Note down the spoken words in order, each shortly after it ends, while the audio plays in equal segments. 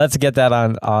Let's get that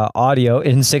on audio.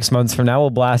 In 6 months from now,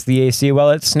 we'll blast the AC while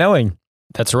it's snowing.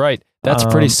 That's right. That's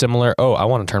pretty similar. Oh, I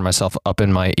want to turn myself up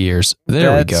in my ears.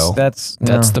 There we go. That's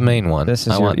the main one. This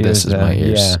is this is my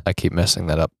ears. Yeah. I keep messing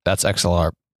that up. That's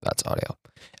XLR. That's audio.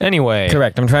 Anyway.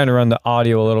 Correct. I'm trying to run the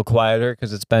audio a little quieter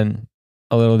because it's been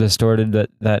a little distorted, but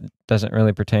that doesn't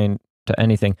really pertain to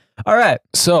anything. All right.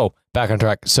 So back on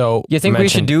track. So you think we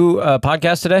should do a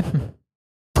podcast today?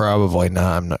 Probably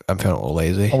not. I'm feeling a little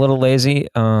lazy. A little lazy?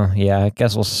 Yeah, I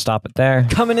guess we'll stop it there.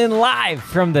 Coming in live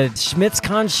from the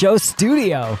SchmitzCon Show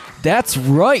studio. That's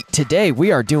right. Today we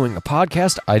are doing a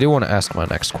podcast. I do want to ask my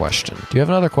next question. Do you have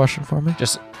another question for me?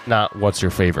 Just not what's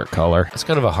your favorite color? It's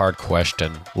kind of a hard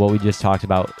question. What we just talked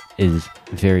about is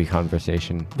very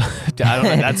conversation. I don't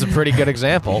know. That's a pretty good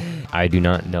example. I do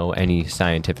not know any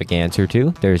scientific answer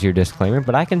to. There's your disclaimer,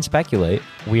 but I can speculate.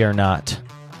 We are not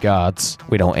gods.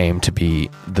 We don't aim to be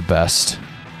the best.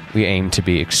 We aim to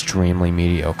be extremely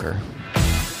mediocre.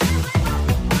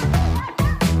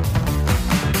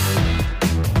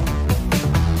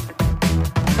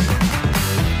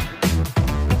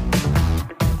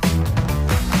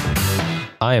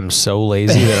 I am so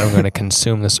lazy that I'm going to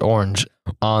consume this orange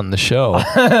on the show.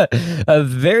 A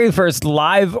very first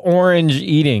live orange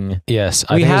eating. Yes.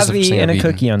 We have eaten a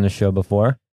cookie on the show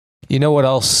before. You know what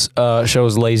else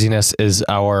shows laziness is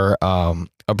our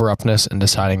abruptness in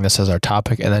deciding this as our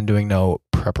topic and then doing no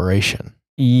preparation.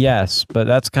 Yes, but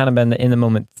that's kind of been the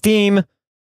in-the-moment theme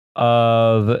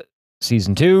of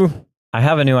Season 2. I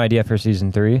have a new idea for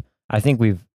Season 3. I think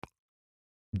we've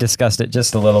discussed it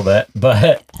just a little bit,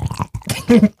 but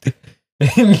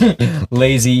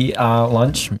lazy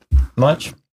lunch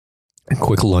much?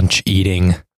 Quick lunch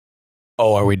eating.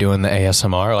 Oh, are we doing the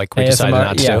ASMR like we decided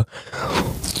not to do?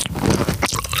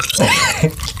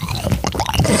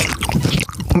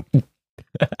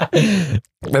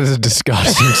 That is a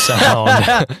disgusting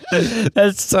sound.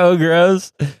 That's so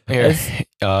gross. Here,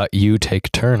 you take a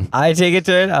turn. I take a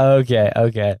turn? Okay,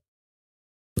 okay.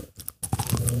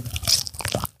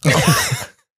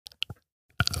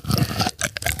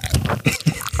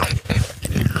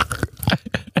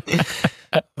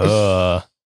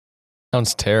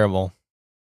 Sounds terrible.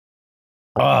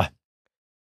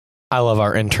 I love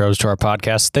our intros to our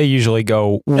podcast. They usually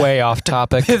go way off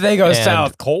topic. They go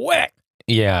south quick.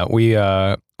 Yeah, we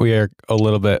are a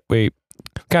little bit. We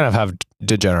kind of have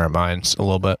degenerate minds a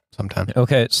little bit sometimes.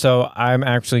 Okay, so I'm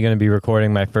actually going to be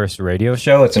recording my first radio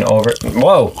show. It's an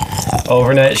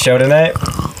overnight show tonight.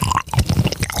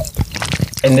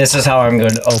 And this is how I'm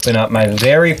going to open up my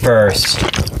very first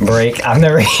break on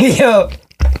the radio.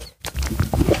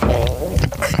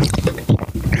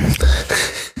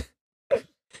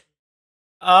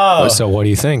 Oh, so what do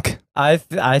you think? I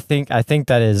think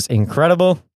that is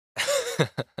incredible.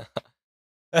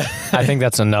 I think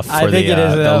that's enough for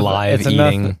the live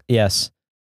eating. Yes.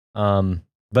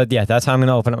 But yeah, that's how I'm going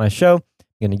to open up my show. I'm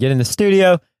going to get in the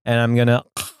studio and I'm going to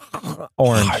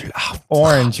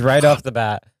orange right off the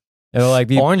bat. It'll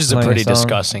be orange is a pretty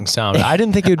disgusting sound. I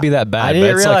didn't think it would be that bad. I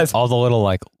didn't realize all the little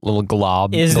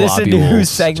globs. Is this a new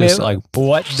segment?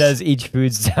 What does each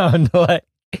food sound like?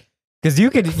 Because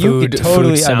you could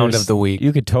totally sound of the week.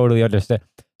 You could totally understand.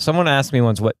 Someone asked me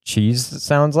once what cheese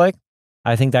sounds like.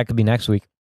 I think that could be next week.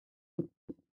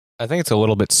 I think it's a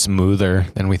little bit smoother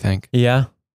than we think. Yeah.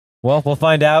 Well, we'll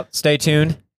find out. Stay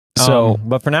tuned. So,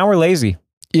 but for now, we're lazy.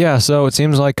 Yeah. So it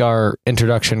seems like our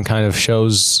introduction kind of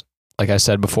shows, like I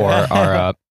said before,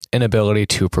 our inability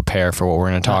to prepare for what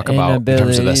we're going to talk about in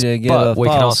terms of this. But we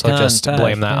can also just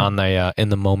blame that on the in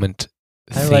the moment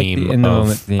theme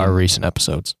of our recent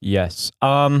episodes. Yes. We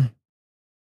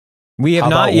have How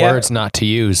not about yet words not to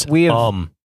use. We have.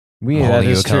 I'm that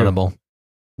is accountable. True.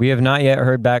 We have not yet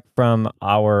heard back from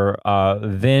our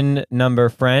VIN number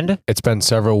friend. It's been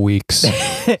several weeks.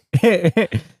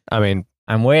 I mean,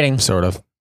 I'm waiting. Sort of.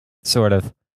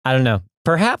 I don't know.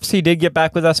 Perhaps he did get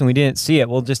back with us and we didn't see it.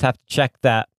 We'll just have to check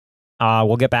that.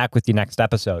 We'll get back with you next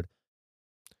episode.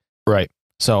 Right.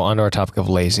 So, on to our topic of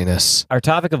laziness. Our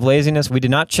topic of laziness, we did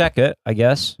not check it, I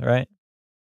guess, right?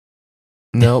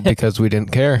 No, because we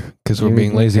didn't care, because we're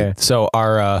being lazy. Care. So,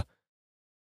 our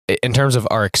in terms of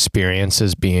our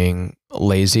experiences being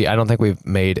lazy, I don't think we've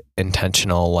made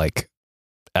intentional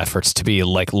efforts to be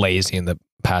lazy in the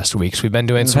past weeks. We've been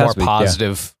doing some more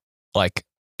positive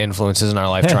influences in our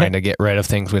life, trying to get rid of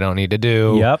things we don't need to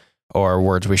do. Yep. Or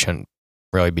words we shouldn't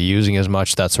really be using as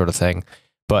much, that sort of thing.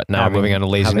 But now moving on to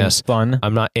laziness, fun.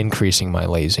 I'm not increasing my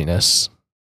laziness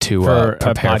to for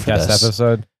prepare a podcast for this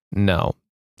episode. No,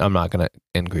 I'm not going to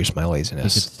increase my You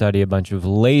laziness. could study a bunch of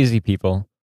lazy people.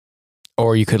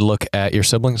 Or you could look at your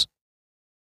siblings.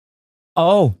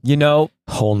 Oh,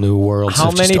 Whole new world.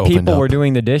 how many people were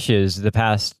doing the dishes the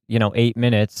past, 8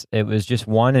 minutes? It was just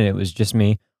one, and it was just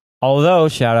me. Although,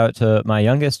 shout out to my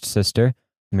youngest sister,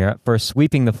 Mira, for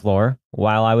sweeping the floor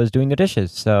while I was doing the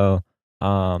dishes. So,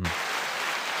 My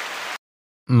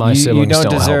you siblings don't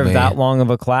don't deserve help me. that long of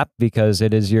a clap because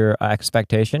it is your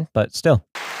expectation, but still.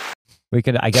 We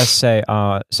could, I guess, say,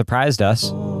 surprised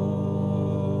us.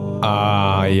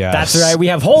 Yes. That's right. We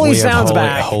have holy sounds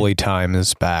back. Holy time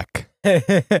is back.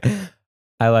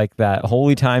 I like that.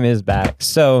 Holy time is back.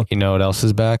 So, You know what else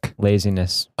is back?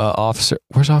 laziness. Officer.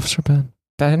 Where's Officer Ben?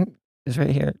 Ben is right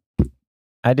here.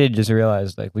 I did just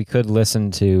realize, we could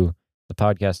listen to the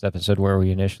podcast episode where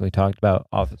we initially talked about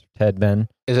Officer Ted Ben.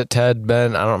 Is it Ted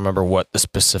Ben? I don't remember what the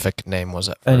specific name was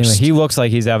at first. Anyway, he looks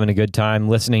like he's having a good time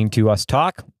listening to us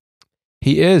talk.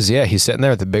 He is, yeah. He's sitting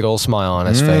there with a big old smile on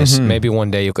his face. Maybe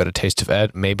one day you'll get a taste of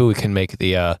Ed. Maybe we can make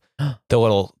the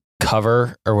little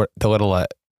cover or what the little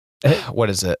what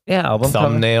is it? Yeah, album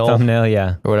thumbnail,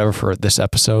 yeah, or whatever for this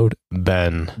episode.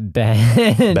 Ben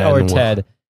or Ted.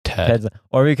 Ted.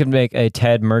 Or we could make a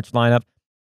Ted merch lineup.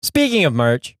 Speaking of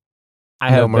merch,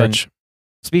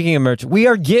 Speaking of merch, we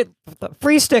are get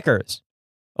free stickers.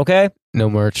 Okay, No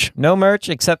merch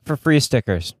except for free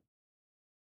stickers.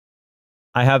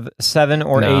 I have 7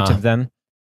 or 8 of them,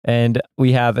 and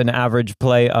we have an average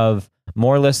play of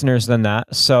more listeners than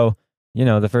that. So,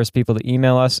 the first people to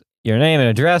email us your name and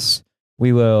address,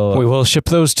 we will ship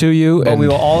those to you. But we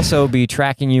will also be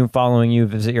tracking you, following you,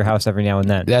 visit your house every now and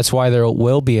then. That's why there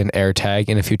will be an air tag,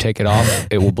 and if you take it off,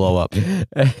 it will blow up.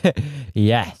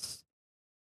 Yes.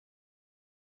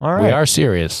 All right. We are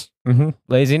serious.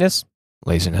 Laziness?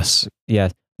 Laziness.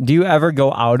 Yes. Do you ever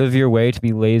go out of your way to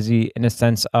be lazy in a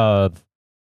sense of,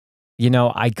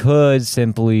 I could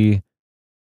simply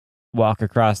walk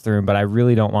across the room, but I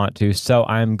really don't want to. So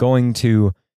I'm going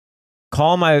to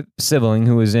call my sibling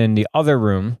who is in the other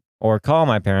room, or call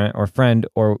my parent or friend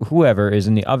or whoever is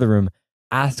in the other room,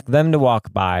 ask them to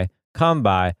walk by, come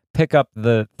by, pick up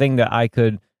the thing that I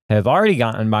could have already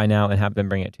gotten by now and have them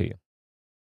bring it to you.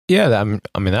 Yeah,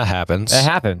 that happens. It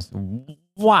happens.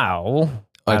 Wow.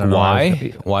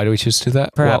 Why? Why do we choose to do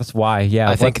that? Perhaps why, yeah.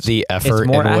 I think the effort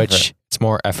in which it's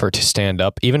more effort to stand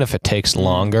up, even if it takes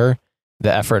longer,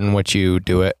 the effort in which you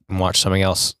do it and watch someone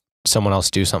else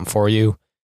do something for you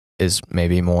is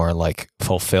maybe more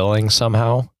fulfilling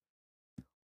somehow.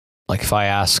 If I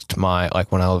asked my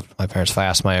parents, if I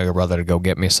asked my younger brother to go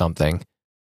get me something,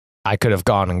 I could have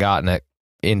gone and gotten it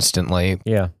instantly.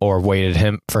 Yeah. Or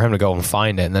waited for him to go and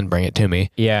find it and then bring it to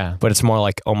me. Yeah. But it's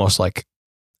more almost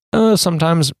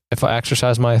sometimes if I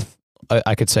exercise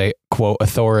I could say, quote,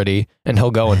 authority, and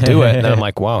he'll go and do it. And then I'm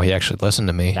like, wow, he actually listened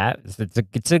to me. I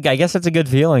guess it's a good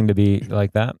feeling to be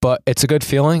like that. But it's a good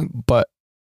feeling, but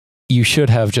you should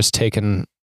have just taken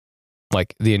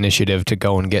the initiative to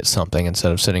go and get something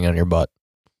instead of sitting on your butt.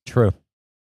 True.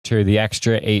 The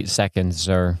extra 8 seconds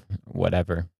or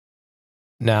whatever.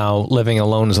 Now, living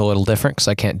alone is a little different because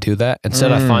I can't do that.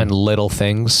 Instead, I find little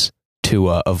things to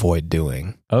avoid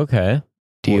doing. Okay.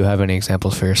 Do you have any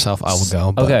examples for yourself? I will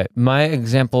go. But. Okay. My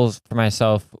examples for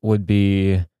myself would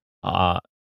be not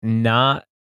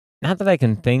that I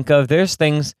can think of. There's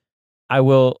things I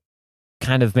will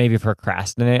kind of maybe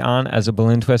procrastinate on. As a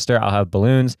balloon twister, I'll have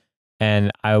balloons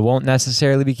and I won't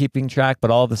necessarily be keeping track, but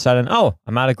all of a sudden,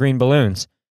 I'm out of green balloons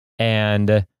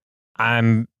and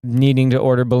I'm needing to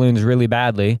order balloons really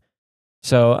badly.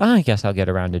 So I guess I'll get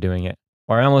around to doing it.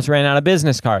 Or I almost ran out of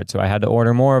business cards, so I had to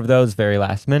order more of those very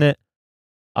last minute.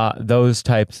 Those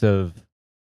types of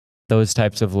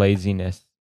laziness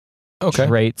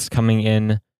traits coming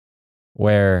in,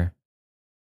 where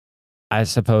I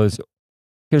suppose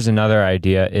here's another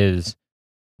idea is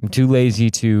I'm too lazy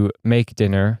to make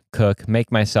dinner, cook,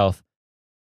 make myself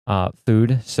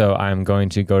food, so I'm going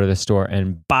to go to the store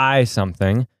and buy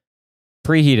something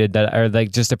preheated or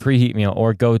just a preheat meal,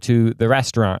 or go to the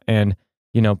restaurant and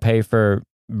pay for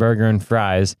burger and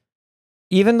fries,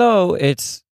 even though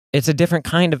it's a different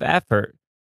kind of effort.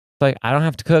 I don't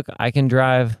have to cook. I can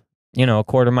drive, a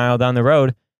quarter mile down the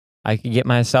road. I could get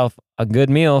myself a good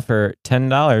meal for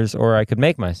 $10, or I could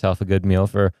make myself a good meal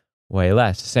for way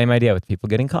less. Same idea with people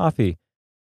getting coffee.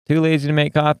 Too lazy to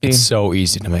make coffee. It's so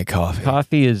easy to make coffee.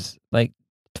 Coffee is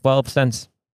 12 cents.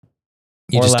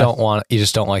 You just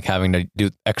don't like having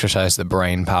to exercise the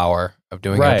brain power of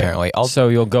doing it, apparently. So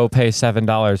you'll go pay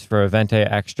 $7 for a Venti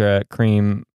extra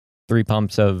cream, 3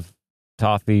 pumps of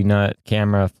toffee nut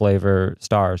camera flavor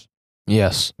stars.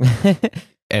 Yes.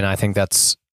 And I think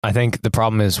the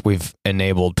problem is we've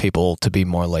enabled people to be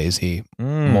more lazy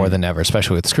more than ever,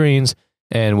 especially with screens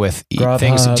And with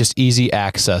things, just easy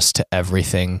access to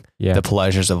everything, the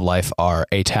pleasures of life are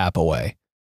a tap away.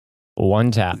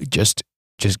 One tap. Just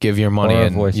give your money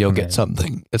and you'll get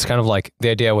something. It's kind of like the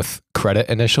idea with credit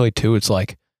initially too. It's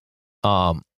like,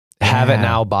 have it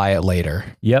now, buy it later.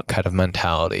 Yep. Kind of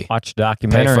mentality. Watch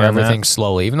documentary. Pay for everything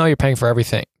slowly, even though you're paying for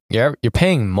everything. You're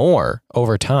paying more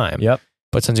over time. Yep.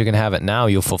 But since you can have it now,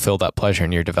 you'll fulfill that pleasure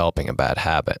and you're developing a bad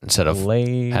habit instead of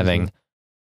having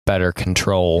better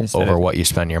control over what you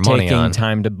spend your money on. Taking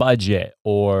time to budget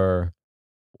or...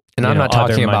 And I'm not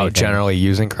talking about generally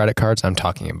using credit cards. I'm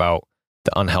talking about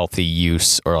the unhealthy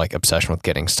use or like obsession with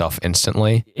getting stuff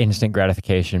instantly. Instant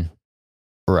gratification.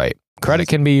 Right. Credit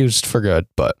can be used for good,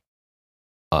 but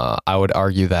I would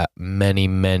argue that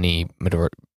many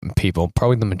people,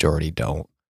 probably the majority, don't.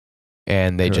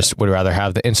 And they just would rather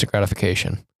have the instant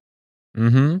gratification.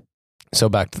 Mm-hmm. So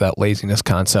back to that laziness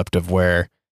concept of where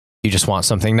you just want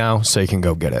something now so you can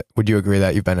go get it. Would you agree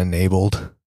that you've been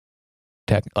enabled?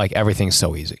 Like everything's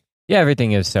so easy. Yeah,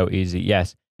 everything is so easy.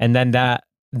 Yes. And then that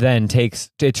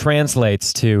it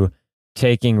translates to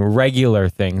taking regular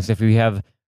things. If we have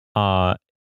a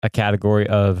category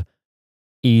of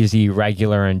easy,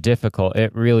 regular, and difficult,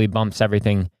 it really bumps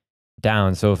everything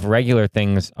down. So if regular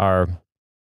things are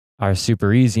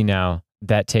super easy now,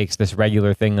 that takes this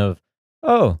regular thing of,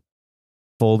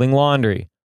 folding laundry.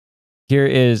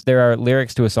 There are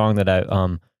lyrics to a song that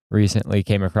I recently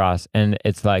came across, and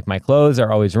it's like, my clothes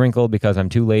are always wrinkled because I'm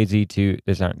too lazy to,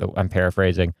 I'm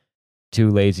paraphrasing, too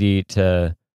lazy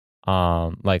to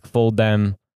like fold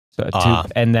them.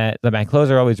 And that my clothes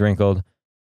are always wrinkled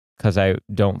because I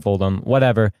don't fold them,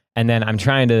 whatever. And then I'm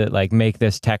trying to like make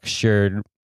this textured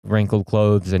wrinkled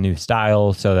clothes a new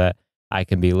style so that I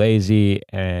can be lazy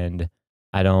and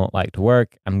I don't like to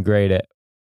work. I'm great at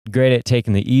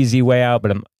taking the easy way out,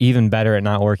 but I'm even better at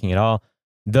not working at all.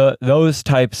 Those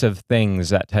types of things,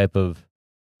 that type of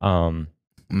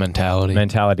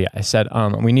mentality. I said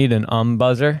we need an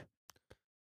buzzer.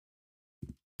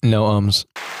 No ums.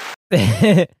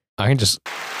 I can just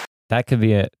that could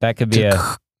be a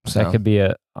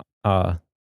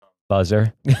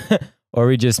buzzer. Or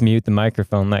we just mute the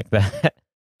microphone like that.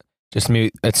 Just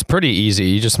mute. It's pretty easy.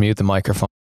 You just mute the microphone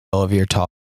of your talk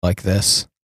like this.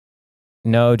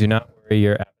 No, do not worry.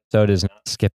 Your episode is not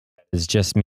skipped. It's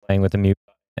just me playing with the mute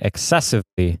button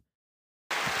excessively.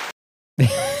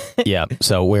 Yeah,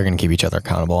 so we're going to keep each other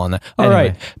accountable on that. All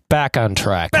right, back on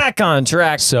track.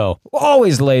 So,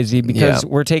 always lazy because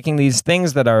we're taking these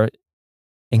things that are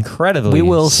incredibly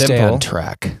simple, stay stay on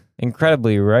track.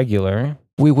 Incredibly regular.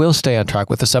 We will stay on track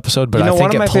with this episode, but I think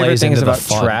one of my favorite things into about the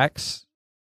fun. Tracks.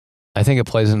 I think it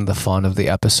plays into the fun of the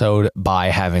episode by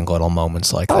having little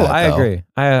moments like that. Oh, I agree.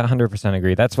 I 100%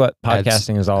 agree. That's what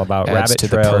podcasting is all about. Adds Rabbit to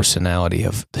trails. The personality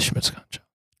of the Schmitzcon Show.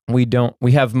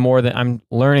 We have more than, I'm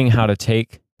learning how to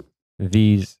take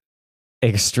these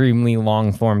extremely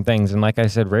long form things. And like I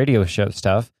said, radio show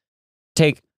stuff,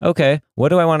 what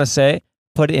do I want to say?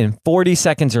 Put it in 40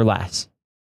 seconds or less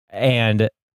and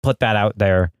put that out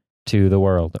there to the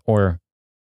world, or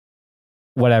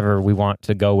whatever we want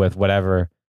to go with, whatever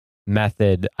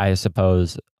method, I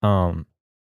suppose. Yep.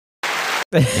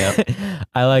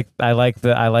 I like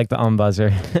the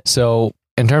buzzer. So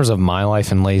in terms of my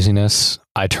life and laziness,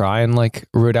 I try and like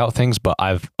root out things, but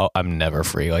I'm never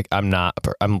free. Like I'm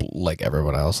like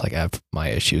everyone else. Like I have my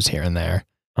issues here and there.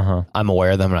 I'm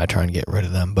aware of them and I try and get rid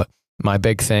of them. But my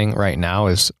big thing right now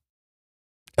is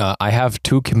I have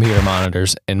 2 computer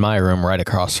monitors in my room right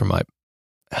across from my.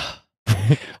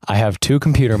 I have 2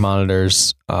 computer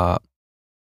monitors.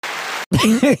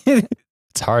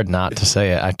 It's hard not to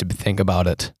say it. I have to think about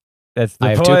it. I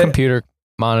have 2 computer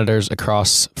monitors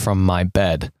across from my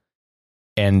bed,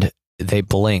 and they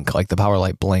blink, like the power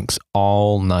light blinks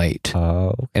all night.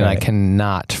 Okay. And I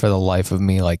cannot for the life of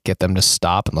me like get them to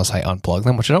stop unless I unplug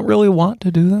them, which I don't really want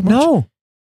to do that much. No.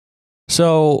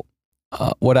 So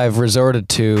what I've resorted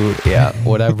to,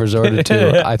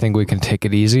 I think we can take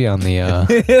it easy on the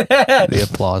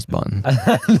applause button.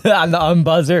 On the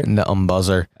umbuzzer? The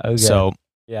umbuzzer. Okay. So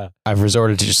yeah, I've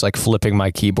resorted to just like flipping my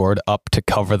keyboard up to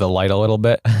cover the light a little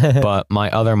bit, but my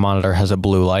other monitor has a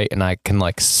blue light and I can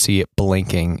like see it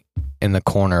blinking in the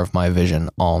corner of my vision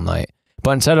all night.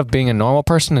 But instead of being a normal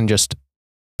person and just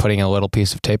putting a little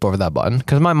piece of tape over that button,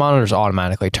 because my monitors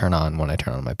automatically turn on when I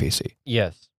turn on my PC.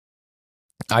 Yes.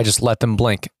 I just let them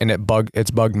blink, and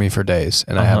it's bugged me for days,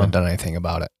 and I haven't done anything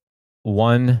about it.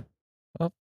 One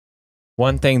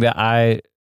thing that I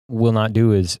will not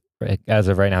do is, as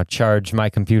of right now, charge my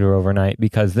computer overnight,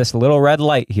 because this little red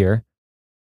light here.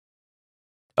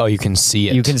 Oh, you can see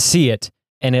it. You can see it,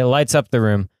 and it lights up the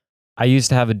room. I used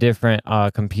to have a different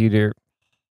computer.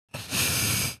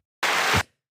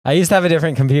 I used to have a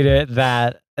different computer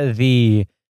that the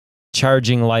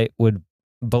charging light would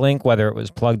blink whether it was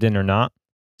plugged in or not.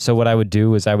 So what I would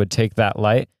do is I would take that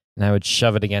light and I would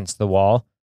shove it against the wall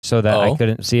so that I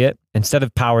couldn't see it instead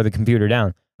of power the computer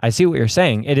down. I see what you're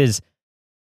saying. It is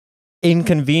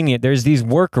inconvenient. There's these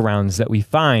workarounds that we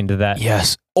find that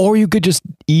yes, or you could just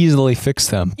easily fix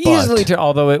them.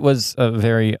 Although it was a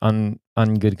very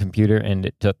ungood computer and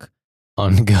it took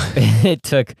ungood. It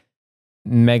took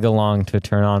mega long to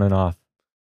turn on and off.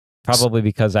 Probably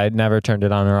because I'd never turned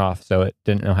it on or off, so it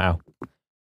didn't know how.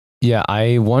 Yeah,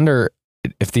 I wonder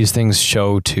if these things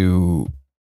show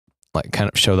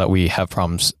that we have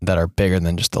problems that are bigger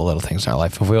than just the little things in our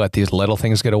life. If we let these little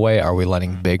things get away, are we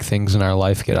letting big things in our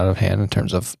life get out of hand in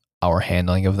terms of our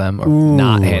handling of them or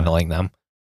not handling them?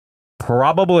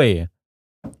 Probably.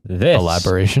 This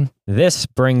elaboration. This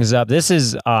brings up. This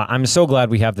is. I'm so glad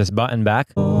we have this button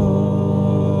back.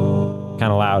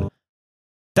 Kind of loud.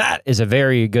 That is a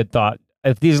very good thought.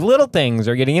 If these little things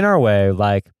are getting in our way,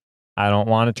 like I don't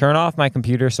want to turn off my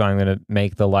computer, so I'm going to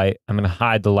make the light. I'm going to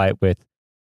hide the light with.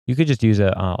 You could just use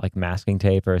a like masking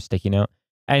tape or a sticky note.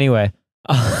 Anyway.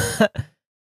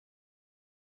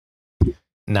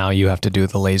 Now you have to do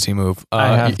the lazy move.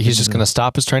 He's just going to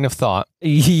stop his train of thought.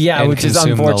 Yeah, which is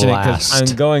unfortunate because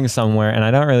I'm going somewhere and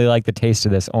I don't really like the taste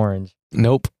of this orange.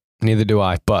 Nope, neither do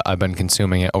I, but I've been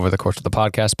consuming it over the course of the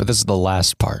podcast, but this is the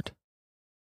last part.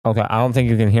 Okay, I don't think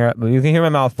you can hear it, but you can hear my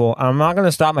mouth full. I'm not going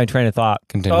to stop my train of thought.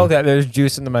 Continue. Okay, there's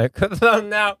juice in the microphone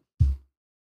now.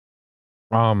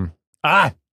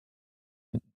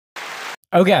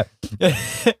 Okay.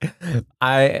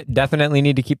 I definitely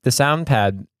need to keep the sound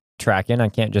pad tracking. I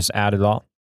can't just add it all.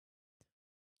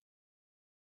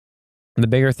 The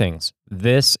bigger things.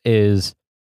 This is,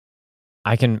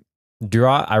 I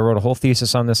wrote a whole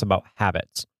thesis on this about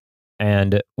habits.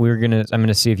 And I'm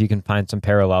gonna see if you can find some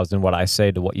parallels in what I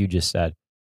say to what you just said.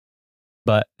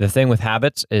 But the thing with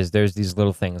habits is there's these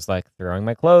little things like throwing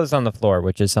my clothes on the floor,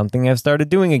 which is something I've started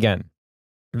doing again.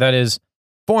 That is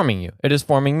forming you. It is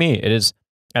forming me. It is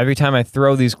every time I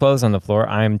throw these clothes on the floor,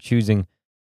 I am choosing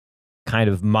kind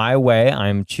of my way.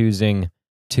 I'm choosing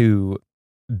to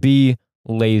be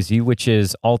lazy, which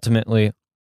is ultimately,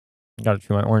 gotta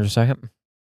chew my orange a second,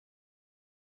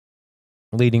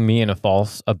 leading me in a poor,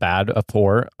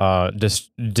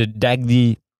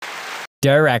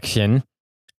 direction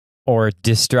or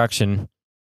destruction.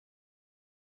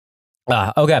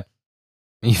 Okay.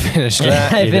 You finished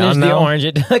that? I finished the orange.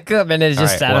 It took a minute. It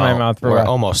just sat in my mouth for a while. We're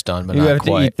almost done, but you not have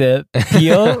quite. to eat the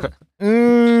peel.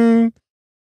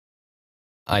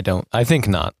 I think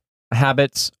not.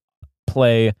 Habits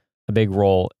play a big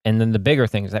role. And then the bigger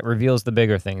things, that reveals the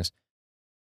bigger things.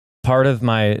 Part of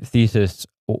my thesis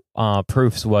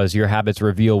proofs was your habits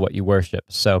reveal what you worship.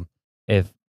 So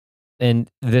and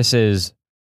this is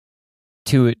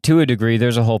to a degree,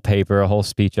 there's a whole paper, a whole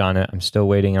speech on it. I'm still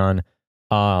waiting on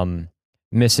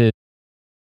Mrs.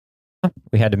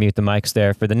 We had to mute the mics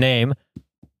there for the name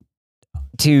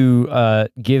to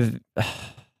give.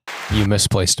 You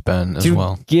misplaced Ben as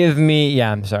well. Give me,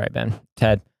 yeah, I'm sorry, Ben.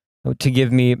 Ted, to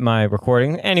give me my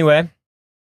recording. Anyway,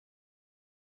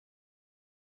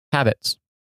 habits.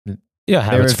 Yeah,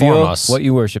 habits form us. What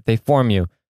you worship, they form you.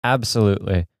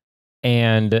 Absolutely.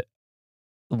 And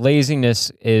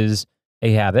laziness is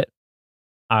a habit,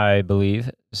 I believe.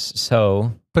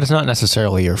 So, but it's not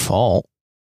necessarily your fault.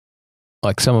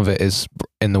 Like some of it is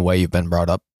in the way you've been brought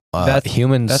up.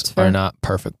 Humans are not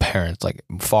perfect parents, like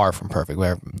far from perfect.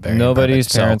 We're very Nobody's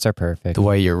imperfect. parents are perfect. The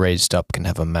way you're raised up can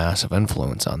have a massive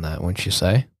influence on that, wouldn't you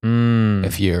say?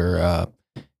 If your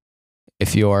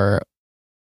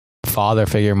father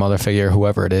figure, mother figure,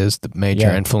 whoever it is, the major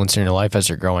influence in your life as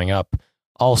you're growing up,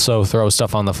 also throws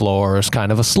stuff on the floor, is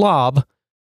kind of a slob,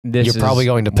 you're probably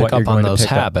going to pick up on those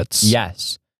habits.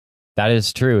 Yes, that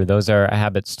is true. Those are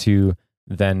habits to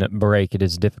then break. It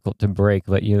is difficult to break,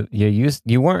 but you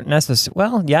weren't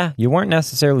necessarily, you weren't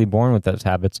necessarily born with those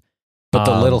habits. But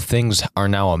the little things are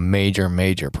now a major,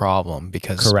 major problem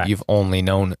because you've only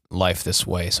known life this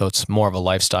way. So it's more of a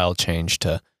lifestyle change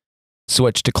to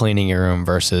switch to cleaning your room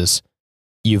versus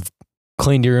you've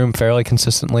cleaned your room fairly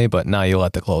consistently, but now you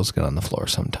let the clothes get on the floor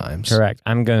sometimes. Correct.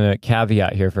 I'm going to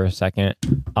caveat here for a second.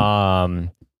 No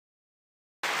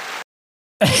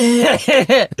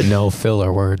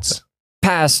filler words.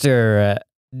 Pastor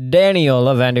Daniel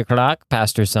Vanderklock,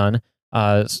 pastor's son,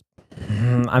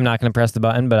 I'm not going to press the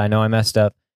button, but I know I messed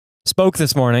up, spoke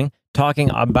this morning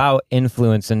talking about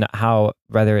influence and how,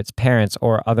 whether it's parents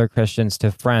or other Christians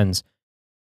to friends,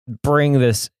 bring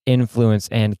this influence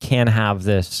and can have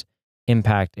this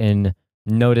impact in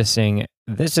noticing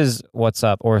this is what's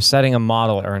up or setting a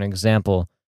model or an example.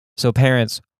 So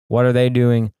parents, What are they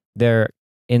doing? They're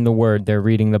in the Word. They're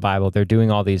reading the Bible. They're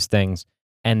doing all these things.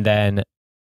 And then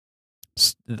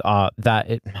I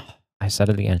said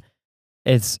it again.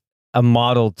 It's a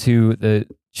model to the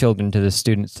children, to the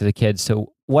students, to the kids.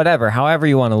 So however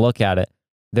you want to look at it,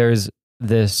 there's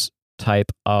this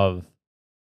type of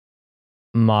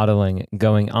modeling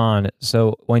going on.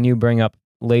 So when you bring up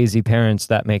lazy parents,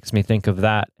 that makes me think of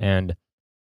that. And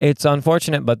it's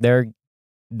unfortunate, but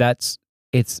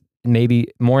it's maybe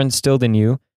more instilled in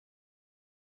you.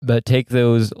 But take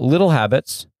those little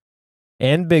habits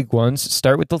and big ones,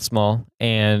 start with the small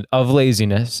and of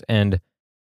laziness. And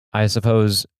I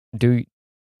suppose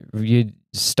you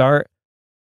start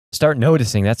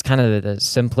noticing. That's kind of the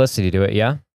simplicity to it.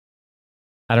 Yeah.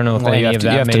 I don't know if any of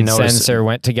that made sense or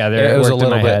went together. It was a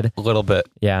little bit,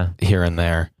 yeah, here and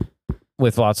there,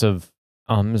 with lots of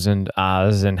ums and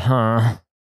ahs and huh.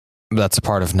 That's a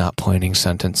part of not planning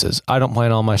sentences. I don't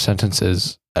plan all my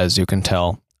sentences, as you can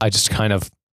tell. I just kind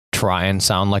of try and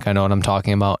sound like I know what I'm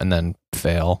talking about and then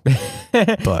fail.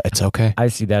 But it's okay. I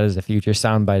see that as a future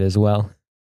soundbite as well.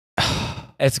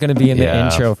 It's going to be in the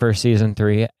intro for season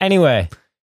 3. Anyway,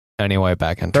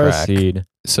 back on track. Proceed.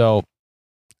 So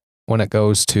when it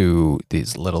goes to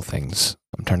these little things,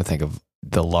 I'm trying to think of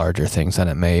the larger things that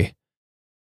it may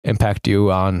impact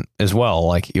you on as well,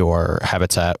 like your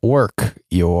habits at work,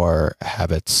 your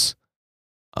habits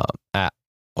at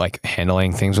like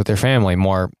handling things with your family,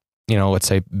 more, let's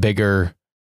say bigger,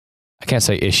 I can't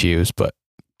say issues, but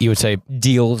you would say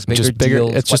deals, bigger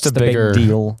deals. It's just a bigger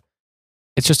deal.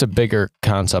 It's just a bigger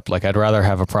concept. Like I'd rather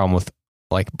have a problem with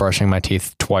like brushing my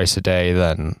teeth twice a day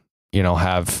than,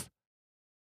 have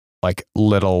like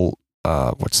little,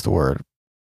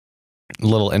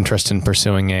 little interest in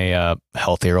pursuing a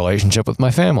healthy relationship with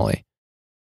my family.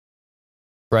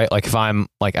 Right? Like if I'm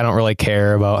like, I don't really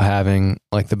care about having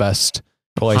like the best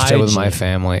relationship with my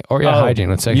family. Or hygiene.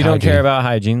 Let's say you don't care about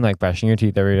hygiene, like brushing your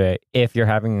teeth every day, if you're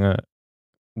having a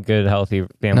good, healthy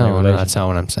family relationship. No, that's not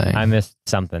what I'm saying. I missed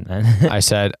something then. I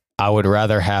said I would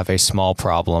rather have a small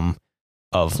problem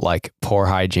of like poor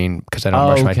hygiene because I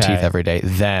don't brush my teeth every day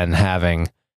than having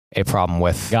a problem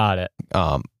with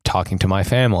talking to my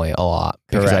family a lot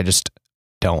because I just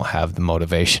don't have the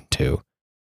motivation to.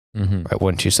 Mm-hmm. Right?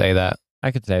 Wouldn't you say that?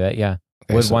 I could say that, yeah.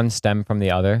 Okay, Would one stem from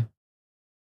the other?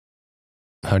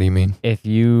 How do you mean? If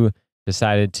you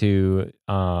decided to,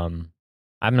 I'm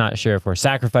not sure if we're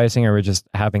sacrificing or we're just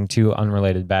having two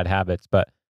unrelated bad habits, but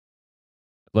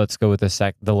let's go with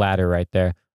the latter right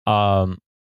there.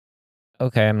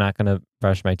 Okay, I'm not going to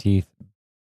brush my teeth,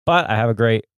 but I have a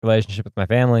great relationship with my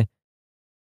family.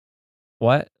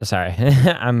 What? Sorry.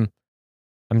 I'm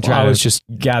trying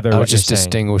gather. I was just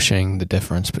distinguishing the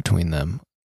difference between them.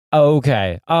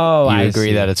 Okay. Oh, I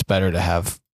agree that it's better to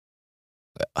have.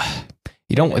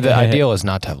 The ideal is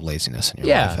not to have laziness in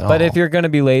your life at all. But if you're going to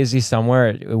be lazy somewhere,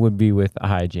 it would be with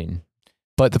hygiene.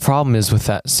 But the problem is with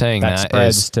that saying that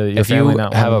is, to your if family you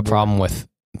not have a wanting to- problem with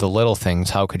the little things,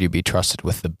 how could you be trusted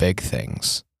with the big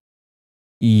things?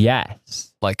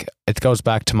 Yes. Like it goes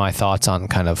back to my thoughts on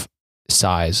kind of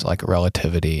size, like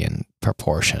relativity and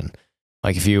proportion.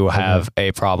 Like if you have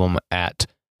a problem at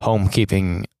home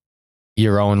keeping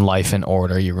your own life in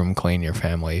order, your room clean, your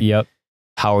family. Yep.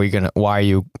 Why are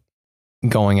you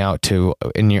going out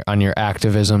on your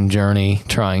activism journey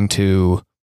trying to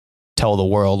tell the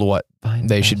world what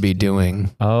they should be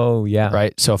doing? Oh, yeah.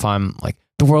 Right? So if I'm like,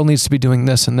 the world needs to be doing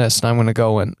this and this, and I'm going to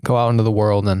go out into the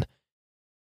world and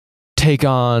take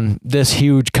on this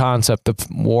huge concept of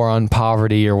war on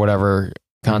poverty or whatever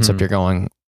concept you're going,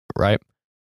 right?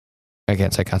 I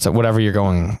can't say concept, whatever you're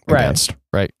going against,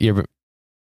 right?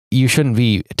 You shouldn't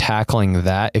be tackling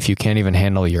that if you can't even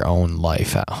handle your own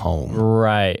life at home.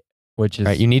 Right. Which is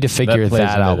right. You need to figure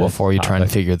that out before you try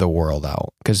and figure the world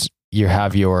out, because you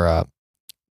have your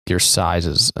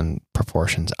sizes and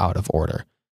proportions out of order.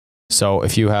 So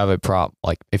if you have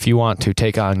if you want to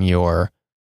take on your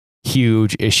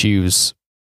huge issues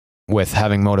with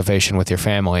having motivation with your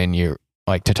family and you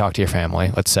like to talk to your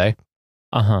family, let's say,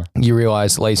 you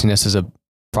realize laziness is a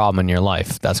problem in your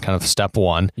life. That's kind of step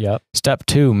 1. Yep. Step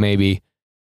 2 maybe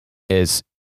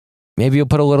you'll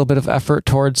put a little bit of effort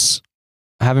towards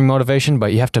having motivation,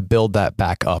 but you have to build that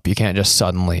back up. You can't just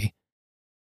suddenly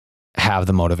have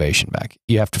the motivation back.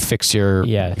 You have to fix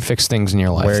things in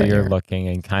your life where you're looking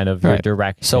and kind of your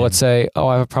direction. So let's say,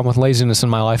 I have a problem with laziness in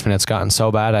my life and it's gotten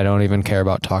so bad I don't even care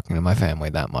about talking to my family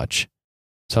that much.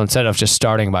 So instead of just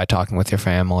starting by talking with your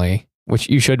family, which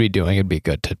you should be doing, it'd be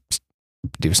good to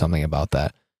do something about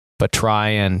that. But try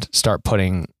and start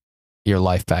putting your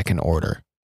life back in order.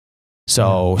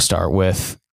 So start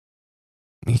with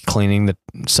cleaning the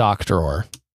sock drawer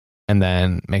and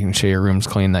then making sure your room's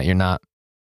clean, that you're not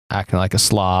acting like a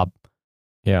slob.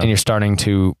 Yeah. And you're starting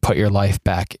to put your life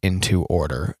back into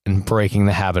order and breaking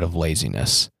the habit of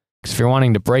laziness. Because if you're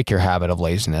wanting to break your habit of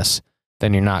laziness,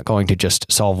 then you're not going to just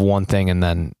solve one thing and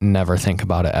then never think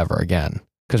about it ever again.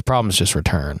 Because problems just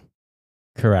return.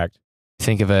 Correct.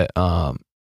 Think of it,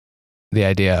 the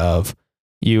idea of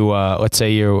you, let's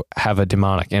say you have a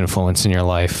demonic influence in your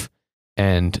life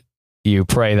and you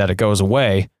pray that it goes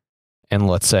away. And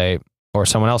let's say, or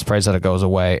someone else prays that it goes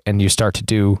away, and you start to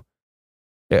do,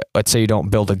 let's say you don't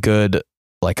build a good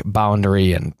like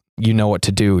boundary and you know what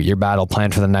to do, your battle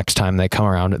plan for the next time they come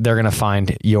around, they're going to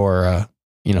find your,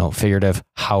 figurative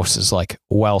house is like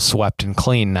well swept and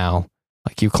clean now.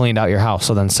 Like you cleaned out your house,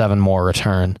 so then 7 more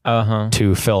return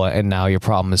to fill it, and now your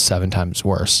problem is 7 times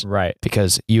worse. Right.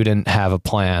 Because you didn't have a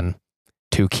plan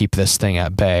to keep this thing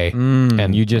at bay,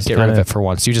 and you just get rid of it for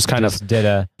once. You just kind of did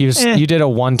a you did a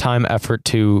one-time effort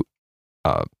to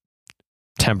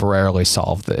temporarily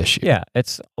solve the issue. Yeah,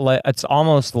 it's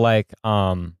almost like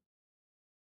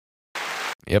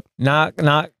Yep.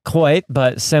 Not quite,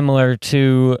 but similar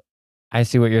to, I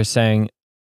see what you're saying.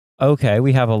 Okay,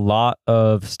 we have a lot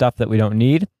of stuff that we don't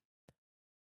need,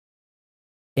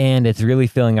 and it's really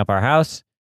filling up our house.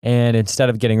 And instead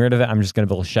of getting rid of it, I'm just going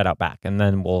to build a shed out back, and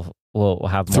then we'll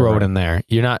have more throw it in there.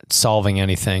 You're not solving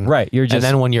anything, right? You're just, and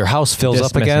then when your house fills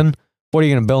up again, what are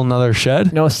you going to build another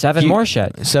shed? No, 7 more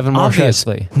sheds. 7 more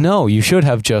obviously. Sheds. No, you should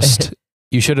have just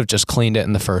cleaned it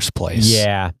in the first place.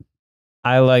 Yeah,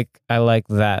 I like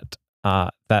that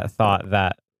thought,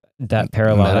 that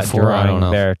parallel, metaphor, that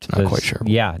drawing there. Not quite sure.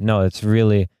 Yeah, no, it's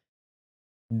really,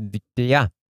 yeah.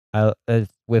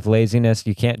 With laziness,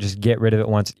 you can't just get rid of it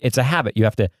once. It's a habit. You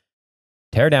have to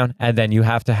tear down, and then you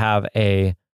have to have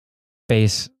a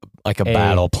base, like a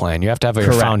battle plan. You have to have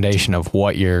your foundation of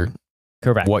what your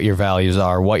values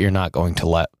are, what you're not going to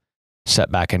let set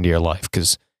back into your life,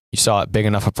 because you saw it big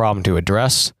enough a problem to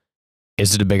address.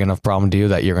 Is it a big enough problem to you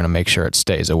that you're going to make sure it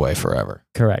stays away forever?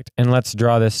 Correct. And let's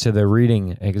draw this to the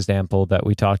reading example that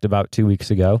we talked about 2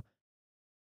 weeks ago.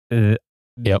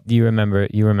 Yep. You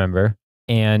remember.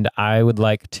 And I would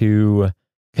like to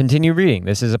continue reading.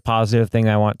 This is a positive thing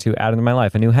I want to add into my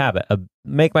life, a new habit,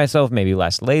 make myself maybe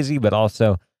less lazy, but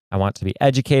also I want to be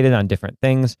educated on different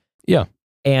things. Yeah.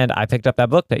 And I picked up that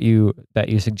book that you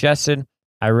suggested.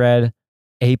 I read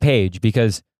a page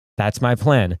because that's my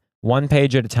plan. 1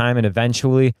 page at a time, and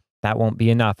eventually that won't be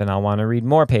enough, and I'll want to read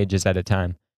more pages at a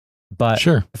time. But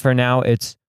sure, for now,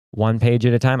 it's 1 page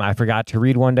at a time. I forgot to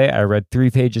read one day. I read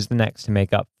 3 pages the next to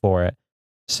make up for it.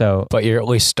 So, but you're at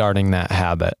least starting that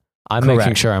habit. I'm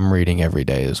making sure I'm reading every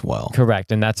day as well.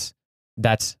 Correct. And that's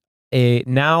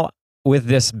now with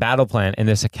this battle plan and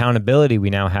this accountability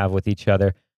we now have with each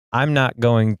other, I'm not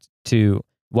going to,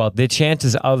 the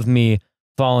chances of me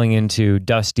falling into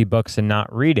dusty books and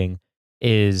not reading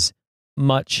is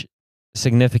much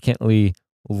significantly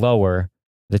lower.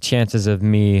 The chances of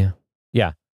me,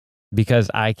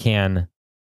 because I can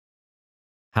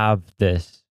have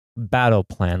this battle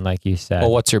plan, like you said.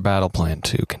 Well, what's your battle plan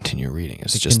to continue reading?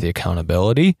 Is it just the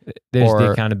accountability? There's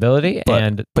the accountability,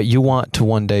 but you want to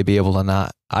one day be able to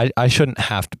not. I shouldn't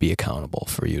have to be accountable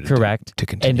for you to to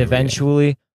continue. And eventually,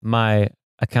 reading. My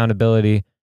accountability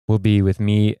will be with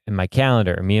me and my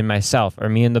calendar, or me and myself, or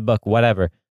me and the book,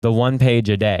 whatever. The 1 page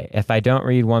a day. If I don't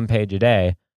read 1 page a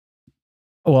day,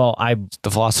 it's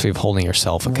the philosophy of holding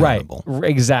yourself accountable.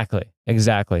 Right.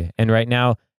 Exactly. And right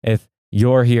now, if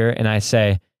you're here and I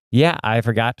say, yeah, I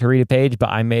forgot to read a page, but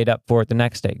I made up for it the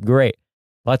next day. Great.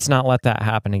 Let's not let that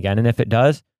happen again. And if it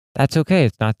does, that's okay.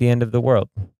 It's not the end of the world.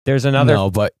 There's another. No,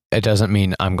 but it doesn't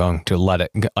mean I'm going to let it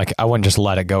go. Like, I wouldn't just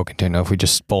let it go continue if we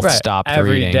just both stopped reading.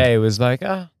 Every day was like,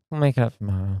 we'll make it up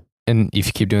tomorrow. And if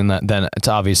you keep doing that, then it's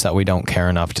obvious that we don't care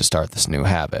enough to start this new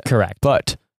habit. Correct.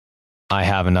 But I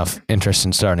have enough interest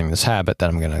in starting this habit that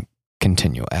I'm going to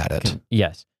continue at it.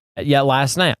 Yes. Yeah,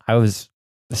 last night I was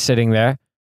sitting there.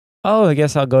 Oh, I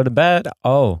guess I'll go to bed.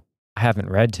 Oh, I haven't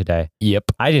read today. Yep.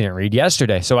 I didn't read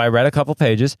yesterday. So I read a couple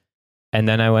pages and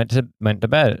then I went to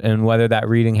bed. And whether that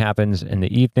reading happens in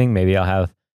the evening, maybe I'll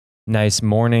have nice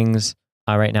mornings.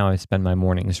 Right now I spend my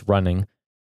mornings running.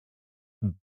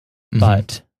 Mm-hmm.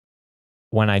 But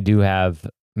when I do have,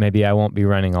 maybe I won't be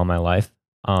running all my life.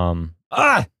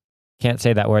 Can't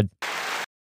say that word.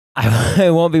 I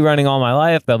won't be running all my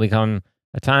life. There'll become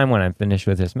a time when I'm finished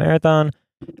with this marathon,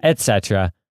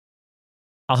 etc.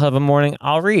 I'll have a morning.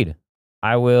 I'll read.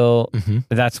 I will.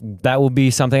 Mm-hmm. That will be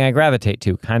something I gravitate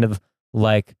to. Kind of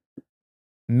like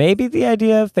maybe the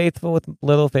idea of faithful with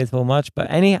little, faithful much. But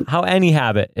how any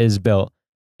habit is built.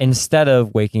 Instead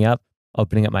of waking up,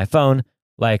 opening up my phone,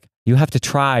 like You have to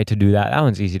try to do that. That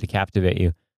one's easy to captivate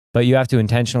you. But you have to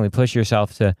intentionally push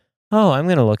yourself to, oh, I'm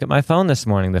going to look at my phone this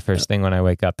morning the first thing when I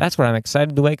wake up. That's what I'm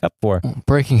excited to wake up for.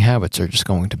 Breaking habits are just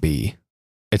going to be,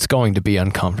 it's going to be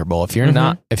uncomfortable. If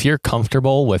you're if you're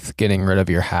comfortable with getting rid of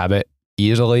your habit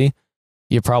easily,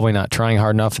 you're probably not trying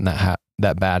hard enough, and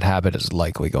that bad habit is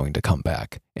likely going to come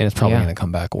back, and it's probably going to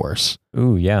come back worse.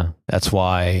 Ooh, yeah. That's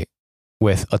why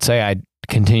let's say I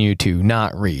continue to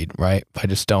not read, right? If I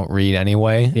just don't read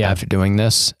anyway, after doing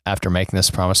this, after making this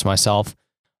promise to myself,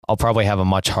 I'll probably have a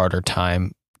much harder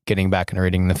time getting back into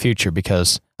reading in the future,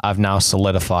 because I've now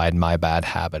solidified my bad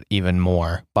habit even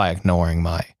more by ignoring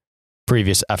my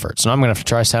previous efforts. And I'm going to have to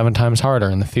try 7 times harder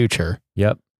in the future.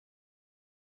 Yep.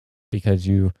 Because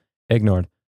you ignored.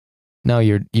 Now,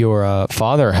 your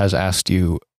father has asked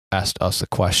us a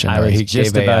question. I was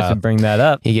just about to bring that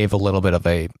up. He gave a little bit of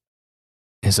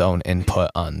his own input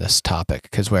on this topic,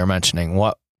 because we were mentioning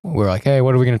we were like, hey,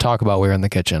 what are we going to talk about? We were in the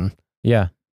kitchen. Yeah.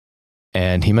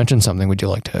 And he mentioned something. Would you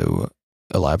like to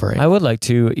elaborate? I would like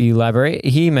to elaborate.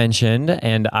 He mentioned,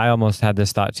 and I almost had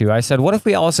this thought too. I said, what if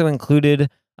we also included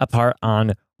a part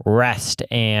on rest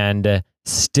and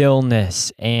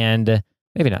stillness and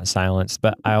maybe not silence,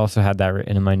 but I also had that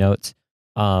written in my notes.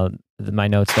 My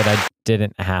notes that I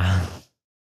didn't have.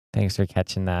 Thanks for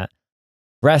catching that.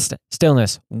 Rest,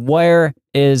 stillness. Where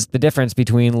is the difference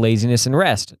between laziness and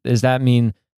rest? Does that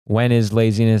mean when is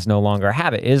laziness no longer a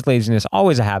habit? Is laziness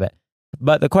always a habit?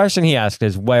 But the question he asked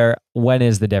is when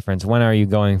is the difference? When are you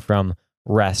going from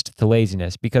rest to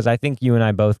laziness? Because I think you and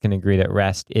I both can agree that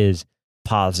rest is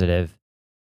positive.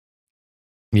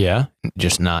 Yeah,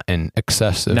 just not in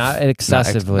excessive. Not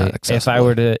excessively. Not excessively. If I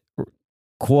were to,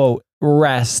 quote,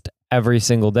 rest every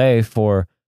single day for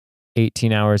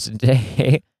 18 hours a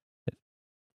day.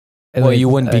 Well, you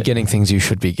wouldn't be getting things you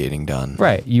should be getting done.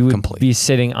 Right. You would be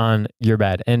sitting on your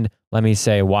bed. And let me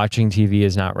say, watching TV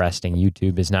is not resting.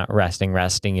 YouTube is not resting.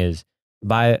 Resting is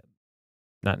not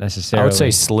necessarily. I would say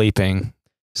sleeping.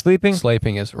 Sleeping?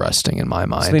 Sleeping is resting in my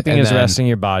mind. Sleeping is resting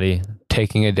your body.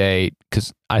 Taking a day,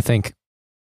 because I think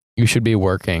you should be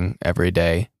working every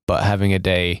day, but having a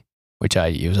day, which I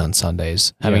use on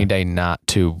Sundays, having a day not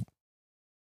to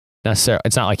necessarily,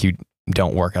 it's not like you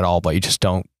don't work at all, but you just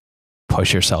don't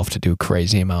push yourself to do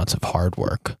crazy amounts of hard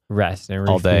work. Rest and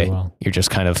all day. Well. You're just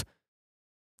kind of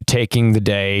taking the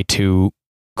day to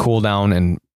cool down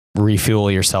and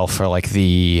refuel yourself for like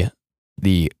the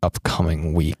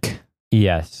upcoming week.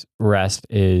 Yes, rest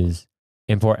is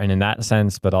important in that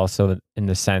sense, but also in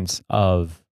the sense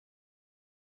of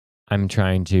I'm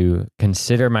trying to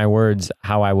consider my words,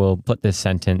 how I will put this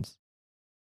sentence.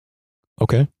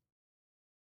 Okay.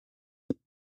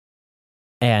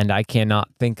 And I cannot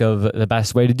think of the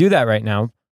best way to do that right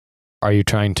now. Are you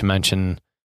trying to mention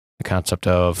the concept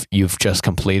of you've just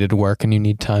completed work and you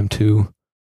need time to?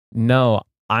 No,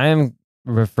 I am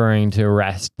referring to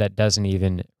rest that doesn't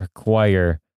even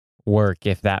require work,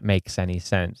 if that makes any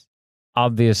sense.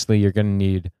 Obviously, you're going to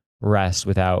need rest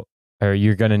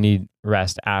you're going to need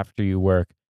rest after you work.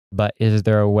 But is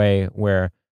there a way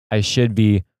where I should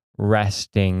be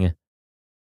resting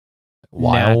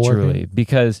while naturally? Working?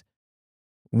 Because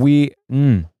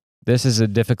this is a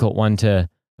difficult one to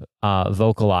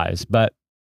vocalize, but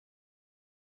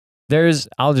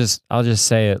I'll just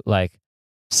say it like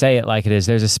it is.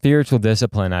 There's a spiritual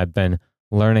discipline I've been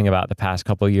learning about the past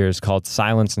couple of years called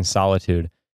silence and solitude.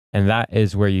 And that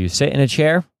is where you sit in a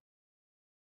chair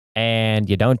and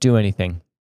you don't do anything.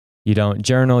 You don't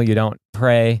journal, you don't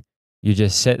pray. You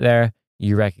just sit there.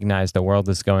 You recognize the world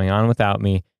is going on without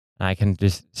me. I can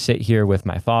just sit here with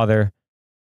my Father.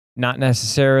 Not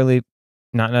necessarily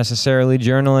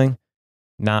journaling.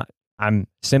 I'm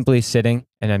simply sitting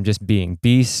and I'm just being.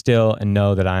 Be still and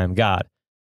know that I am God.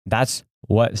 That's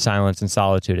what silence and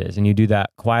solitude is. And you do that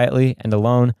quietly and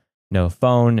alone. No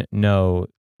phone, no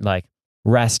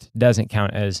rest doesn't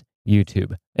count as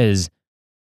YouTube, as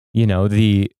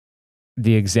the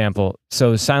example.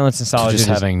 So silence and solitude just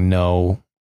having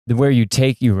where you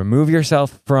remove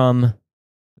yourself from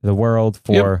the world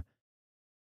for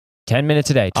 10 minutes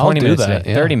a day, 20 minutes a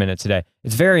day, 30 minutes a day.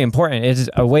 It's very important. It's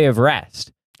a way of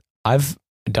rest. I've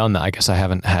done that. I guess I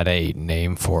haven't had a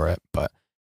name for it, but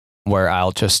where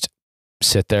I'll just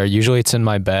sit there. Usually it's in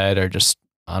my bed or just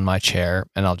on my chair,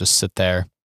 and I'll just sit there.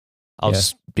 I'll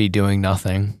just be doing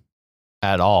nothing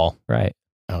at all. Right.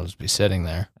 I'll just be sitting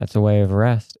there. That's a way of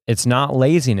rest. It's not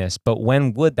laziness, but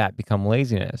when would that become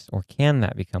laziness? Or can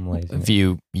that become laziness? If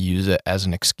you use it as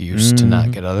an excuse to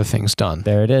not get other things done.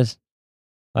 There it is.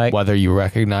 Whether you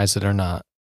recognize it or not.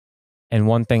 And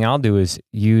one thing I'll do is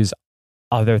use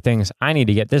other things. I need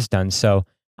to get this done, so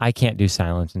I can't do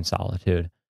silence and solitude.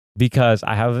 because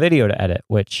I have a video to edit,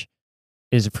 which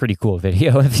is a pretty cool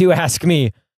video if you ask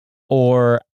me.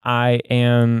 Or I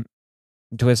am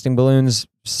twisting balloons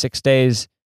 6 days,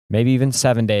 maybe even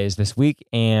 7 days this week,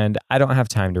 and I don't have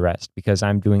time to rest because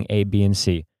I'm doing A, B, and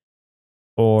C.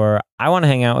 Or I want to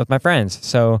hang out with my friends,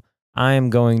 so I'm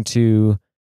going to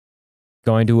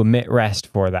omit rest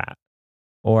for that.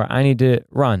 Or I need to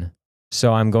run,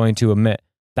 so I'm going to omit.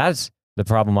 That's the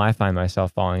problem I find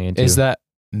myself falling into. Is that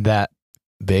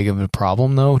big of a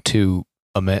problem though to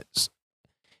omit?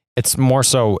 It's more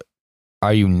so,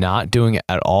 are you not doing it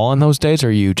at all on those days, or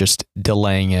are you just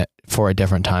delaying it for a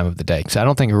different time of the day? Because I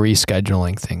don't think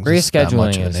rescheduling things is that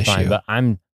much of an issue. Fine, but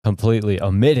I'm completely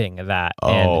omitting that.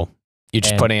 Oh, you're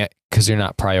just putting it because you're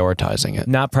not prioritizing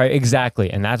it.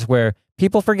 Exactly. And that's where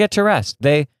people forget to rest.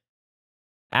 They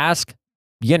ask,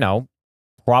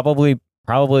 probably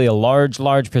a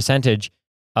large percentage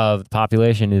of the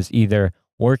population is either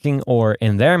working or,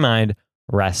 in their mind,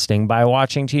 resting by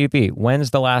watching TV.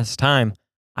 When's the last time?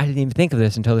 I didn't even think of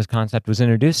this until this concept was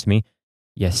introduced to me.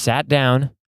 You sat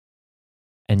down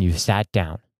and you sat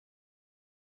down.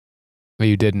 But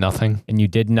you did nothing? And you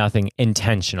did nothing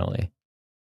intentionally.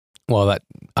 Well,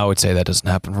 I would say that doesn't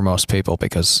happen for most people,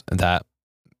 because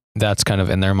that's kind of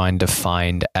in their mind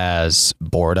defined as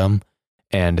boredom.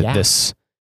 And this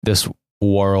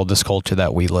world, this culture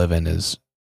that we live in is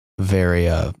very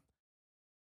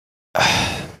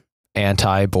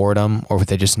anti-boredom, or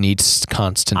they just need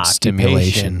constant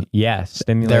stimulation. Yes,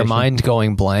 stimulation. Their mind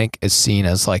going blank is seen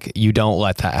as like, you don't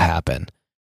let that happen.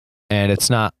 And it's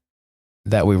not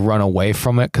that we run away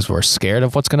from it because we're scared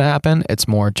of what's going to happen. It's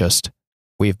more just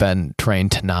we've been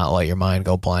trained to not let your mind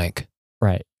go blank.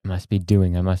 Right. I must be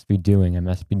doing. Yeah.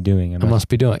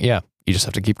 You just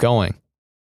have to keep going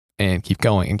and keep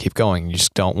going and keep going. You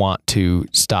just don't want to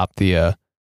stop the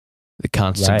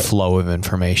constant flow of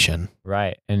information.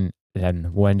 Right. And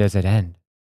then when does it end?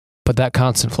 But that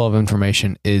constant flow of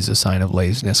information is a sign of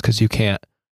laziness, because you're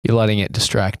letting it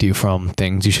distract you from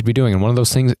things you should be doing. And one of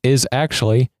those things is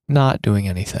actually not doing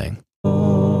anything.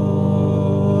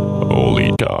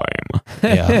 Holy time.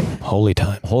 Yeah, holy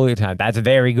time. Holy time. That's a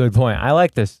very good point. I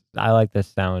like this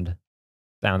sound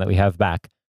that we have back.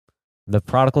 The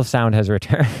prodigal sound has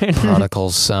returned.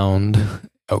 Prodigal sound.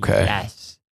 Okay.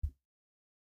 Yes.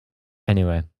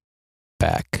 Anyway.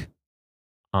 Back.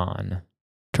 On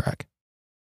track.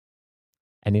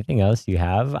 Anything else you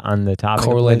have on the topic?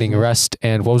 Correlating rest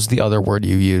and what was the other word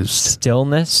you used?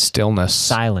 Stillness.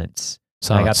 Silence.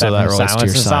 I got that from Silence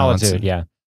and Solitude. Yeah.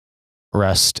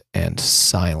 Rest and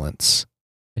silence.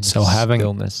 And so having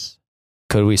stillness.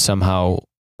 Could we somehow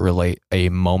relate a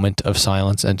moment of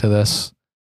silence into this?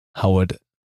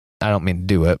 I don't mean to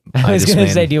do it. I was going to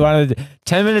say, do you want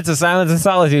 10 minutes of silence and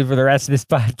solitude for the rest of this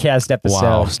podcast episode?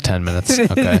 Wow, 10 minutes.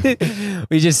 Okay.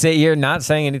 We just sit here not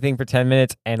saying anything for 10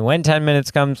 minutes, and when 10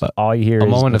 minutes comes, all you hear is a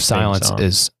moment of silence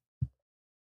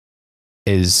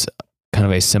is kind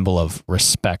of a symbol of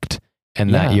respect,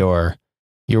 and that you're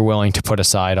willing to put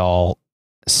aside all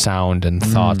sound and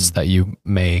thoughts that you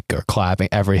make, or clapping,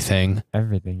 everything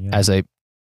as a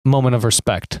moment of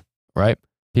respect, right?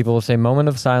 People will say moment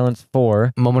of silence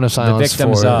for the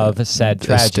victims of said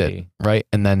tragedy. Right?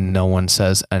 And then no one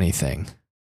says anything.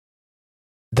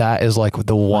 That is like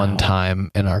the one time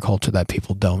in our culture that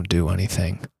people don't do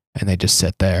anything, and they just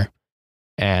sit there.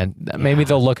 And maybe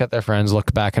they'll look at their friends,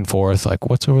 look back and forth, like,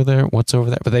 what's over there? What's over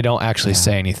there? But they don't actually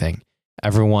say anything.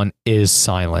 Everyone is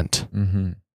silent.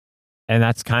 Mm-hmm. And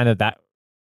that's kind of that.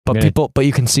 But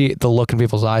you can see the look in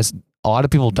people's eyes. A lot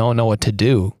of people don't know what to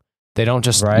do. They don't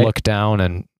just look down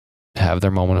and have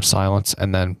their moment of silence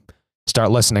and then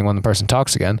start listening when the person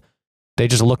talks again. They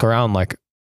just look around like,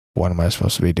 what am I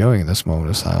supposed to be doing in this moment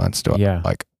of silence? They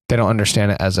don't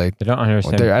understand it as I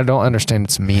don't understand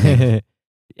its meaning.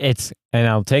 And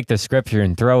I'll take the scripture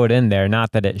and throw it in there.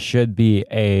 Not that it should be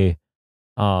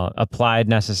applied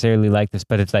necessarily like this,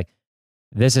 but it's like,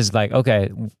 this is like, okay,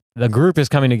 the group is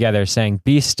coming together saying,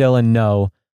 be still and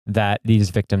know that these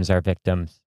victims are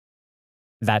victims.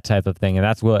 That type of thing. And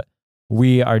that's what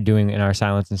we are doing in our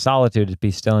silence and solitude, is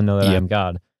be still and know that I am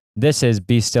God. This is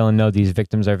be still and know these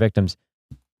victims are victims,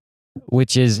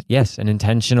 which is, yes, an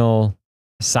intentional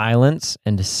silence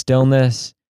and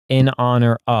stillness in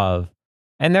honor of.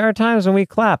 And there are times when we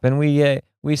clap and we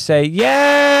say,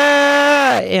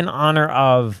 yeah, in honor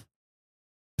of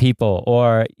people,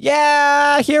 or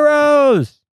yeah,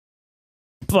 heroes.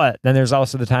 But then there's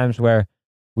also the times where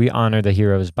we honor the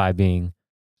heroes by being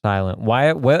silent.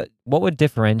 What would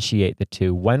differentiate the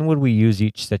two? When would we use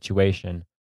each situation?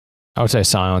 I would say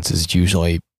silence is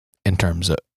usually in terms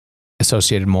of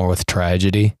associated more with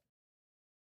tragedy.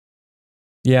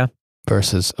 Yeah.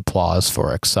 versus applause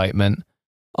for excitement.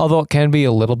 Although it can be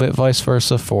a little bit vice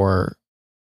versa for.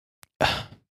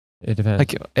 It depends.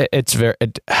 Like it's very.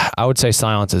 I would say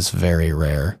silence is very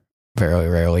rare, very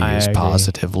rarely used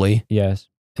positively. Yes,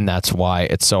 and that's why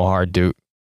it's so hard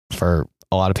for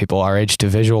a lot of people our age to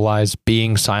visualize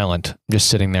being silent, just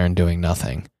sitting there and doing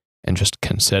nothing, and just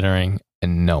considering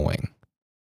and knowing.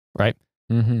 Right.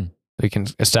 Mm-hmm. We can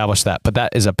establish that, but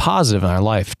that is a positive in our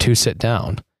life to sit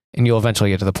down, and you'll eventually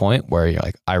get to the point where you're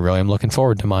like, I really am looking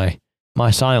forward to my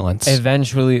silence.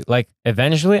 Eventually, I'm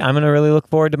going to really look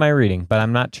forward to my reading, but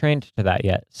I'm not trained to that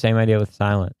yet. Same idea with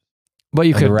silence. But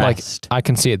you could, like, I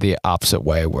can see it the opposite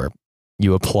way where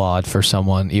you applaud for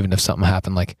someone, even if something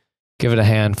happened, like give it a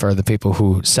hand for the people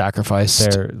who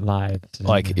sacrificed their lives.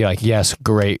 Like, you're like, yes,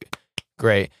 great.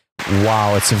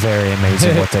 Wow, it's very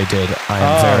amazing what they did. I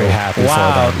am very happy for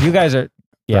them. You guys are,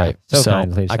 right. So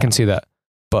kind, please. I can see that.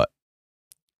 But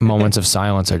moments of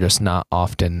silence are just not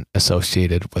often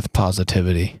associated with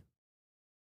positivity.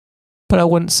 But I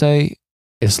wouldn't say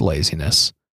it's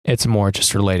laziness. It's more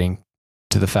just relating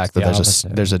to the fact that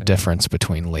there's a difference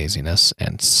between laziness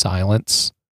and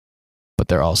silence. But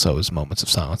there also is moments of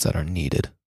silence that are needed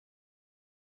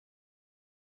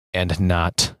and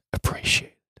not appreciated.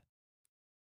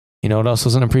 You know what else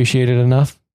wasn't appreciated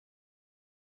enough?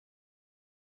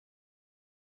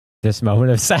 This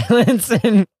moment of silence.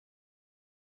 And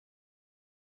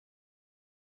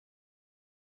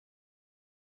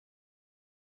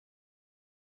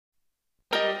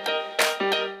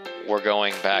we're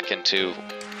going back into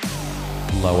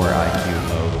lower IQ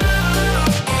mode.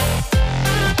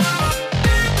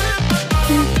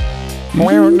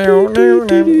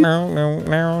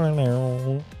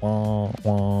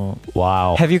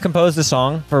 Wow. Have you composed a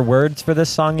song for words for this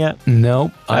song yet?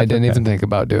 Nope. I didn't even think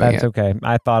about doing it. That's okay.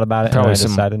 I thought about it. Probably and I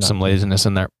decided not some to. laziness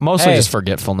in there. Mostly just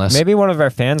forgetfulness. Maybe one of our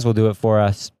fans will do it for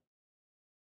us.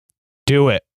 Do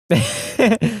it.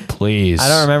 Please. I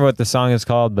don't remember what the song is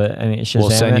called, but I mean, we'll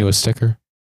send you a sticker.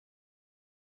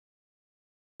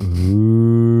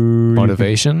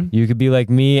 Motivation? You could be like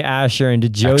me, Asher,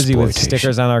 and Josie with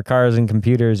stickers on our cars and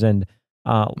computers, and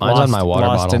mine's on my water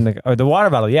bottle. The water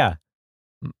bottle, yeah.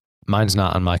 Mine's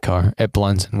not on my car. It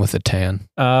blends in with the tan.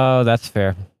 Oh, that's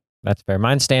fair. That's fair.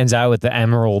 Mine stands out with the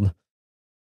emerald.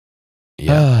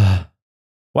 Yeah.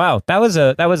 Wow, that was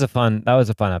a fun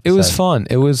episode. It was fun.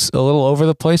 It was a little over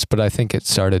the place, but I think it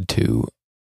started to.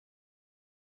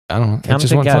 I don't know. Come it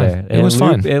just together. Went fun. It was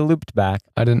fun. It looped back.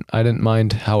 I didn't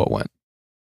mind how it went.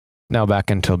 Now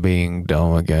back into being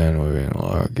dumb again. We're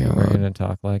going to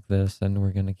talk like this, and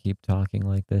we're going to keep talking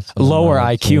like this. Lower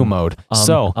IQ mode.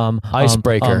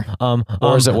 Icebreaker.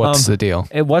 Or is it what's the deal?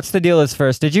 What's the deal is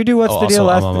first. Did you do what's the deal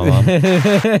last?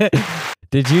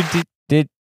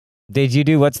 Did you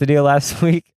do what's the deal last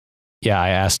week? Yeah, I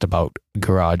asked about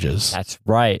garages. That's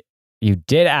right. You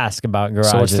did ask about garages.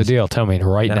 So what's the deal? Tell me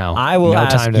right now. I will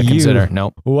ask time to you, consider.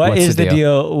 Nope. What is the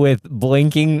deal with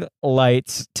blinking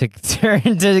lights to turn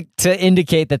to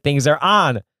indicate that things are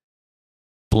on?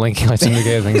 Blinking lights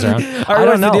indicate things are on? I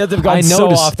don't know. The deal have gone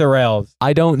so off the rails.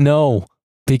 I don't know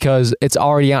because it's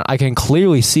already on. I can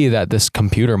clearly see that this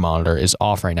computer monitor is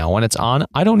off right now. When it's on,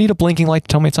 I don't need a blinking light to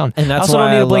tell me it's on. And that's I also why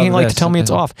don't need a blinking light to tell me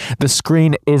it's off. The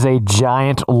screen is a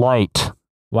giant light.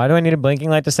 Why do I need a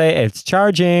blinking light to say it's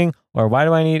charging? Or why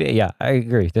do I need it? Yeah, I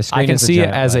agree. The screen I can is see it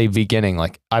as light. a beginning.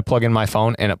 Like I plug in my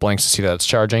phone and it blinks to see that it's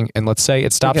charging. And let's say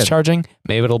it stops charging.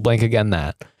 Maybe it'll blink again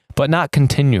but not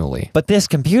continually. But this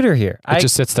computer here, it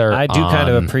just sits there. I do kind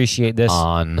of appreciate this.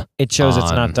 It shows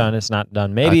it's not done. It's not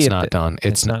done. Maybe it's not done.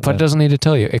 It's not. But it doesn't need to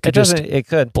tell you. It could It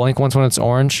could blink once when it's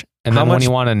orange, and then when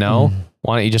you want to know,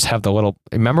 why don't you just have the little?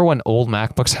 Remember when old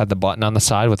MacBooks had the button on the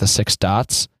side with the 6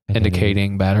 dots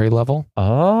indicating battery level?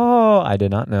 Oh, I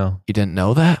did not know. You didn't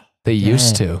know that? They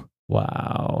used to.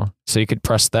 Wow. So you could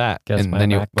press that, and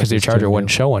then because your charger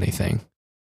wouldn't show anything.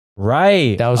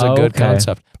 Right. That was a good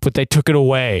concept, but they took it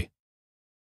away.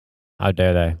 How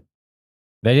dare they?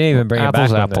 They didn't even bring it back.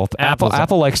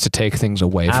 Apple likes to take things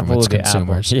away from its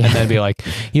consumers, and then be like,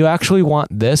 "You actually want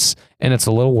this, and it's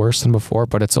a little worse than before,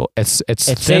 but it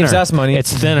thinner. Saves us money.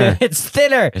 It's thinner. It's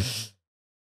thinner.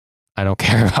 I don't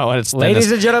care about what it's.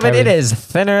 Ladies and gentlemen, it is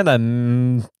thinner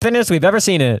than thinnest we've ever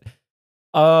seen it.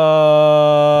 Upside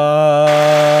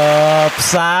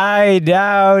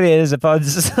down is a fun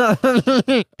song.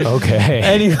 Okay.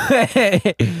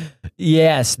 Anyway,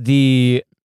 yes, the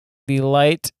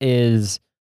light is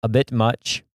a bit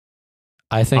much.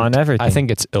 I think on everything. I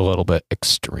think it's a little bit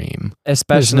extreme.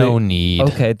 Especially, there's no need.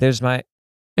 Okay, there's my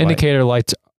indicator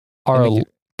lights are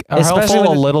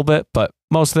helpful a little bit, but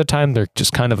most of the time they're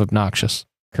just kind of obnoxious.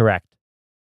 Correct.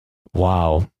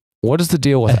 Wow. What is the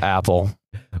deal with Apple?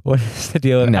 What is the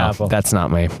deal with No, Apple? that's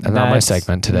not me. That's not my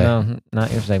segment today. No,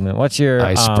 not your segment. What's your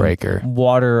Icebreaker.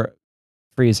 Water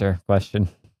freezer question?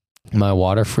 My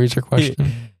water freezer question?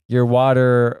 Your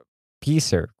water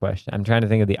piecer question. I'm trying to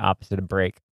think of the opposite of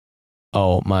break.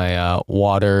 Oh, my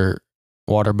water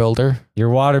builder? Your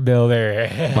water builder.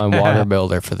 My water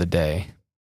builder for the day.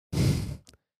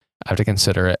 I have to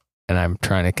consider it, and I'm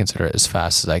trying to consider it as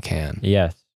fast as I can.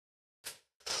 Yes.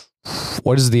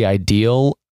 What is the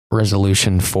ideal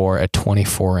resolution for a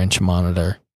 24-inch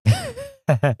monitor?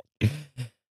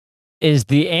 Is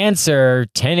the answer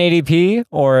 1080p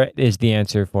or is the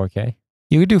answer 4K?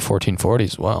 You could do 1440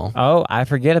 as well. Oh, I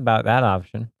forget about that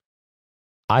option.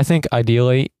 I think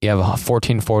ideally you have a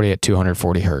 1440 at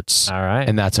 240 hertz. All right.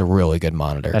 And that's a really good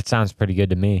monitor. That sounds pretty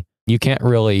good to me. You can't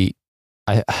really,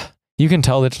 you can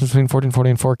tell the difference between 1440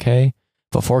 and 4K,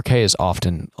 but 4K is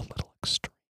often a little extreme.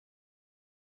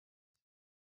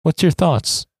 What's your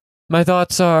thoughts? My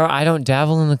thoughts are I don't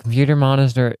dabble in the computer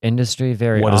monitor industry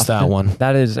very often. What is that one?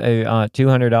 That is a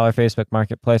 $200 Facebook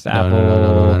Marketplace Apple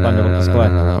bundle display.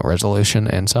 No. Resolution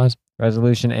and size?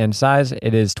 Resolution and size.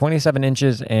 It is 27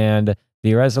 inches and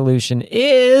the resolution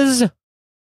is... I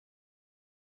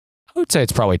would say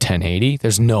it's probably 1080.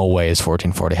 There's no way it's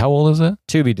 1440. How old is it?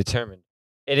 To be determined.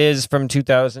 It is from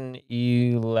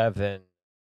 2011.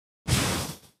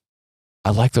 I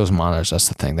like those monitors. That's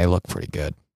the thing. They look pretty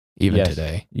good. Even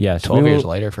today. Yes. 12 years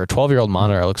later, for a 12-year-old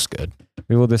monitor, it looks good.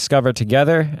 We will discover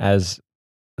together as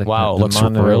the it looks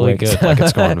really good. Like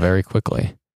it's going very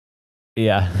quickly.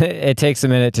 Yeah. It takes a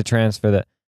minute to transfer the...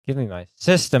 Give me my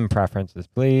system preferences,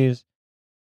 please.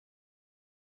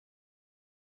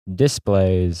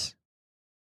 Displays.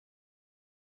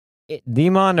 The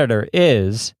monitor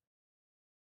is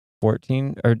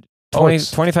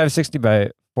 2560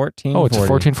 by 1440. Oh, it's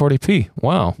 1440p.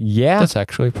 Wow. Yeah. That's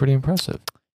actually pretty impressive.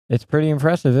 It's pretty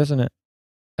impressive, isn't it?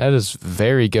 That is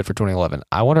very good for 2011.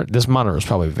 I wonder, this monitor was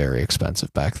probably very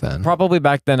expensive back then. Probably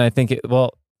back then. I think it,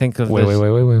 well, think of wait.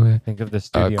 Think of the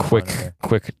studio monitor.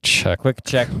 Quick check. Quick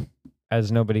check,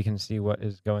 as nobody can see what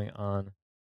is going on.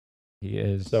 He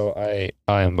is. So I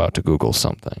am about to Google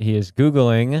something. He is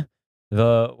Googling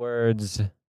the words.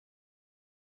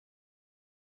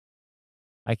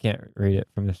 I can't read it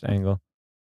from this angle.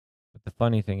 But the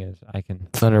funny thing is, I can.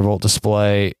 Thunderbolt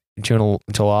display,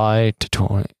 July to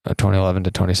 2011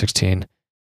 to 2016.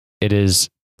 It is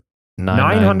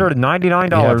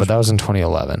 $999. Yeah, but that was in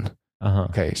 2011. Uh-huh.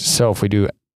 Okay, so if we do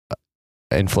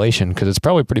inflation, because it's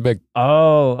probably pretty big.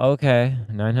 Oh, okay.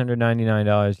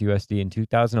 $999 USD in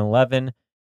 2011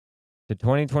 to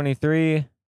 2023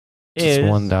 is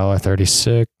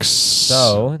 $1.36.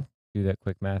 So do that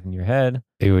quick math in your head.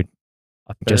 It would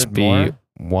just be more.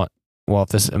 one. Well, if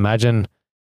this, imagine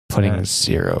putting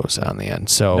zeros on the end.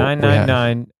 So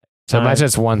 999. So imagine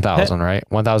it's 1,000, right?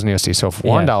 1,000 USD. So if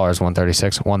 $1 is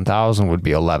 136, 1,000 would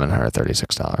be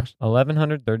 $1,136.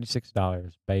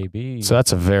 $1,136, baby. So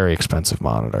that's a very expensive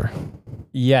monitor.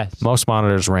 Yes. Most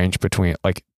monitors range between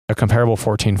like a comparable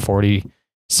 1440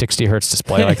 60 hertz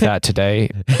display like that today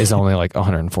is only like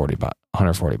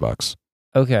 $140.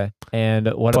 Okay.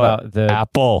 And what about the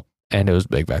Apple? And it was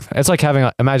big back then. It's like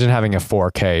imagine having a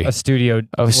 4K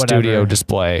studio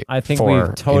display. I think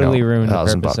we've totally ruined the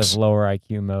purpose $1,000. of lower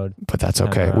IQ mode. But that's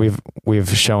okay. We've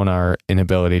shown our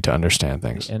inability to understand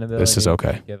things. This is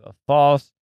okay. To give a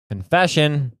false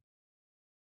confession.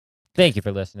 Thank you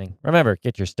for listening. Remember,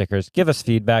 get your stickers. Give us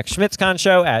feedback.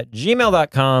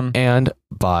 schmitzconshow@gmail.com. And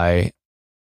buy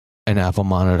an Apple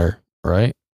monitor,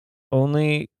 right?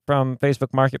 Only from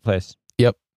Facebook Marketplace.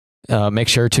 Yep. Make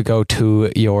sure to go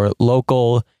to your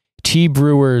local tea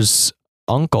brewer's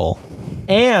uncle.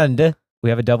 And we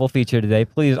have a double feature today.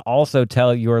 Please also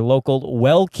tell your local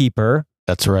well keeper.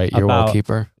 That's right, your well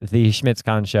keeper. The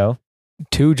Schmitzcon Show.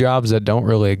 2 jobs that don't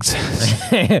really exist.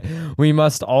 We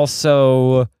must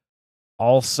also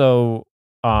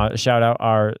shout out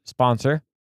our sponsor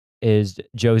is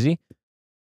Josie,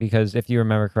 because if you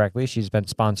remember correctly, she's been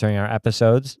sponsoring our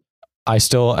episodes. I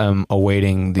still am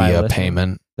awaiting the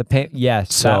payment.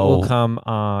 Yes, so that will come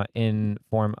in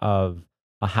form of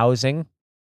a housing.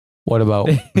 What about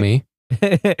me?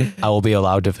 I will be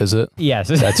allowed to visit. Yes,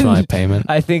 that's my payment.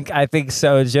 I think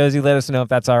so. Josie, let us know if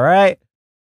that's all right.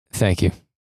 Thank you.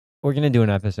 We're gonna do an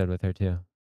episode with her too.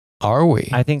 Are we?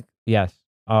 I think yes.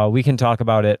 We can talk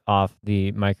about it off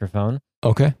the microphone.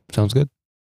 Okay, sounds good.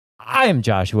 I am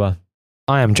Joshua.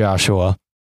 I am Joshua.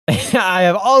 I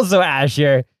am also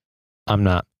Asher. I'm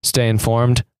not. Stay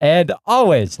informed. And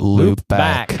always loop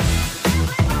back.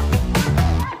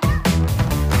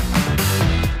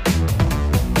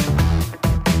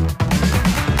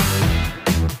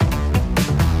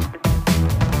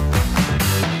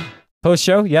 Post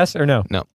show, yes or no? No.